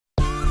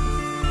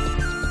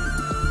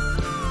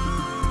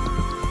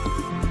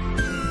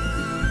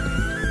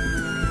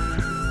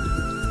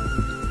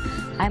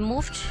I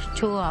moved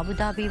to Abu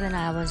Dhabi when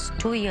I was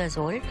 2 years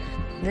old.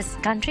 This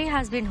country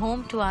has been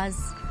home to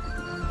us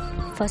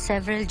for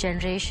several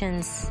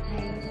generations.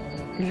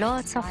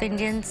 Lots of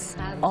Indians,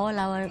 all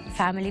our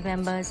family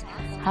members,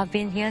 have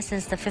been here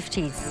since the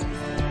 50s.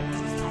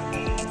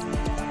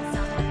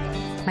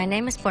 My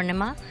name is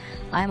Bورنما.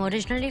 I am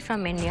originally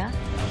from India.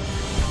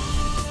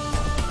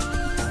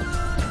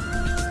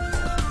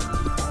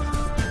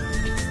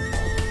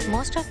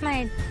 Most of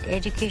my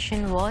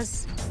education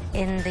was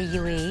in the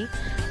UAE,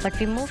 but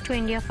we moved to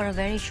India for a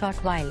very short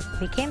while.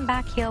 We came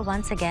back here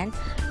once again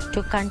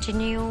to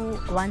continue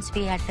once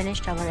we had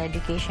finished our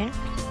education.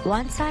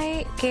 Once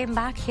I came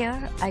back here,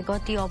 I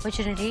got the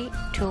opportunity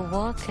to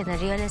work in the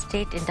real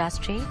estate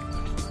industry,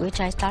 which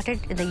I started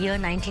in the year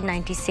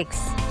 1996.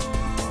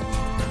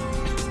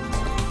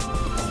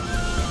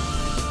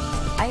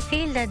 I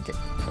feel that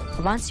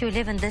once you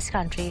live in this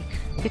country,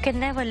 you can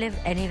never live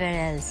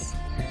anywhere else.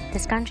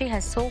 This country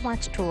has so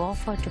much to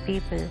offer to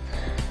people,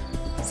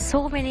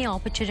 so many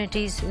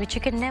opportunities which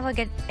you can never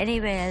get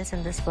anywhere else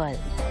in this world.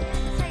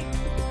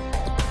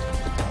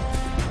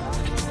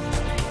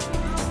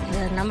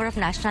 The number of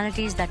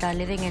nationalities that are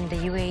living in the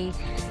UAE,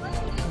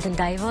 the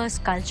diverse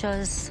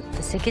cultures,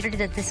 the security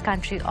that this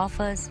country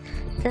offers,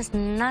 there's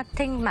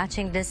nothing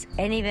matching this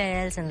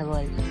anywhere else in the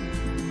world.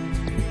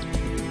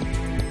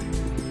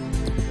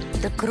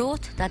 The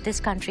growth that this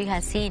country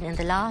has seen in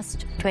the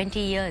last 20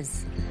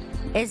 years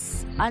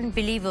is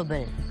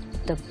unbelievable.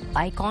 The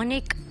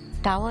iconic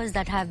towers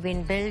that have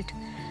been built,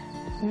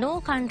 no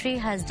country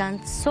has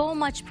done so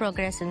much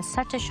progress in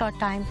such a short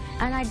time,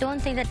 and I don't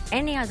think that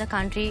any other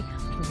country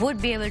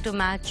would be able to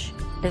match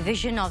the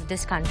vision of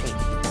this country.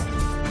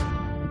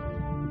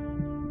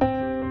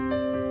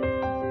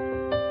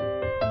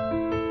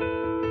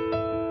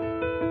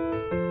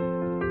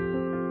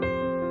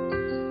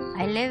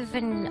 I live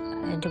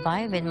in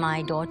Dubai with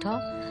my daughter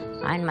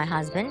and my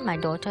husband. My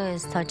daughter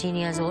is 13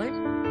 years old.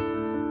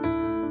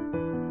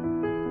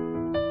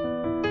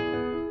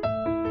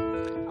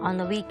 On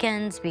the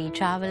weekends, we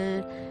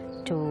travel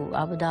to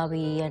Abu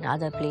Dhabi and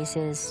other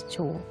places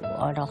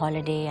on a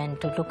holiday and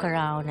to look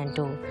around and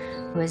to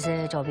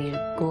visit, or we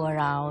go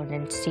around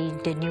and see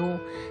the new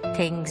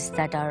things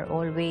that are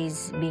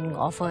always being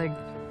offered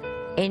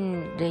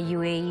in the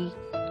UAE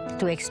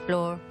to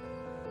explore,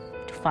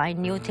 to find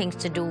new things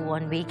to do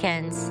on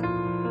weekends.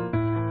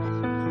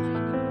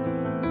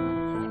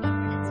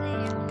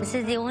 This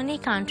is the only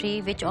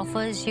country which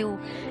offers you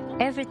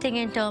everything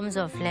in terms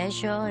of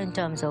leisure, in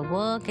terms of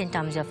work, in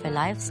terms of your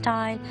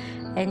lifestyle,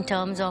 in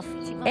terms of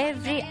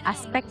every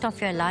aspect of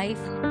your life.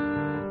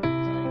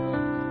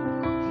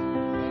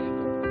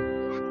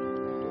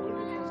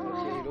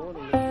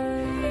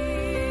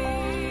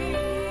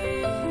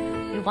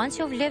 Once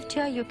you've lived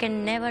here, you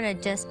can never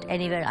adjust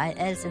anywhere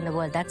else in the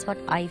world. That's what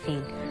I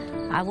feel.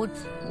 I would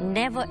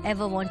never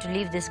ever want to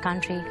leave this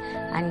country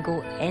and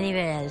go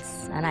anywhere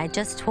else. And I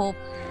just hope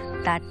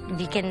that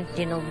we can,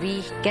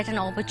 we get an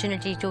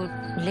opportunity to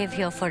live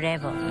here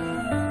forever.